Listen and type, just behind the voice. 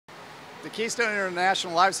The Keystone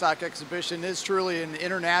International Livestock Exhibition is truly an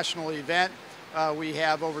international event. We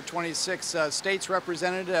have over 26 states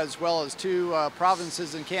represented, as well as 2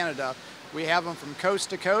 provinces in Canada. We have them from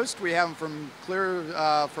coast to coast. We have them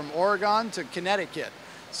from Oregon to Connecticut.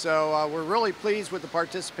 So we're really pleased with the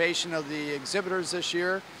participation of the exhibitors this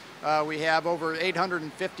year. We have over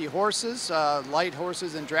 850 horses, light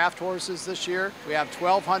horses and draft horses this year. We have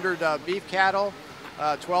 1,200 beef cattle,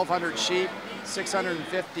 1,200 sheep,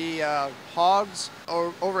 650 hogs.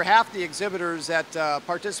 Over half the exhibitors that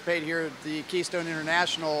participate here at the Keystone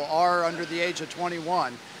International are under the age of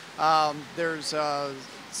 21. There's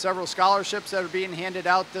several scholarships that are being handed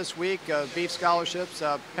out this week, beef scholarships.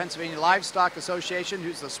 Pennsylvania Livestock Association,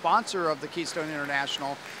 who's the sponsor of the Keystone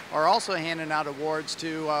International, are also handing out awards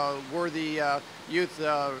to worthy youth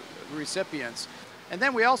recipients. And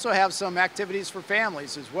then we also have some activities for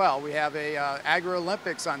families as well. We have a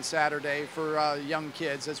Agri-Olympics on Saturday for young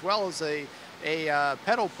kids, as well as a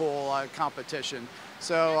pedal pull competition.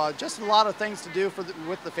 So just a lot of things to do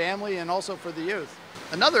with the family and also for the youth.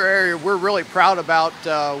 Another area we're really proud about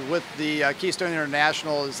with the Keystone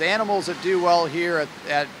International is animals that do well here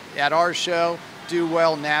at our show do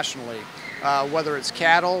well nationally. Whether it's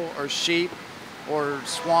cattle or sheep or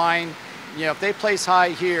swine, you know, if they place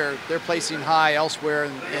high here, they're placing high elsewhere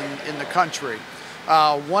in the country.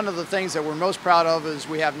 One of the things that we're most proud of is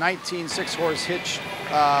we have 19 6-horse hitch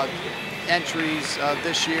entries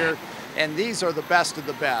this year, and these are the best of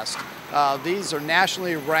the best. These are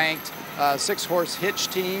nationally ranked 6-horse hitch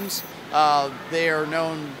teams. They are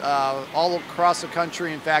known all across the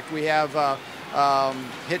country. In fact, we have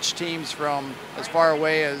hitch teams from as far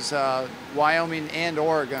away as Wyoming and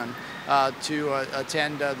Oregon to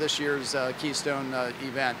attend this year's Keystone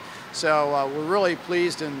event. So we're really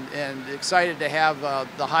pleased and excited to have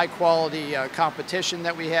the high quality competition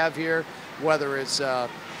that we have here, whether it's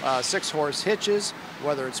 6-horse hitches,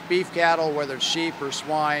 whether it's beef cattle, whether it's sheep or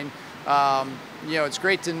swine. You know, it's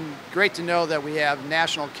great to know that we have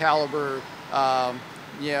national caliber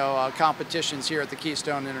competitions here at the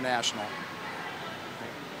Keystone International.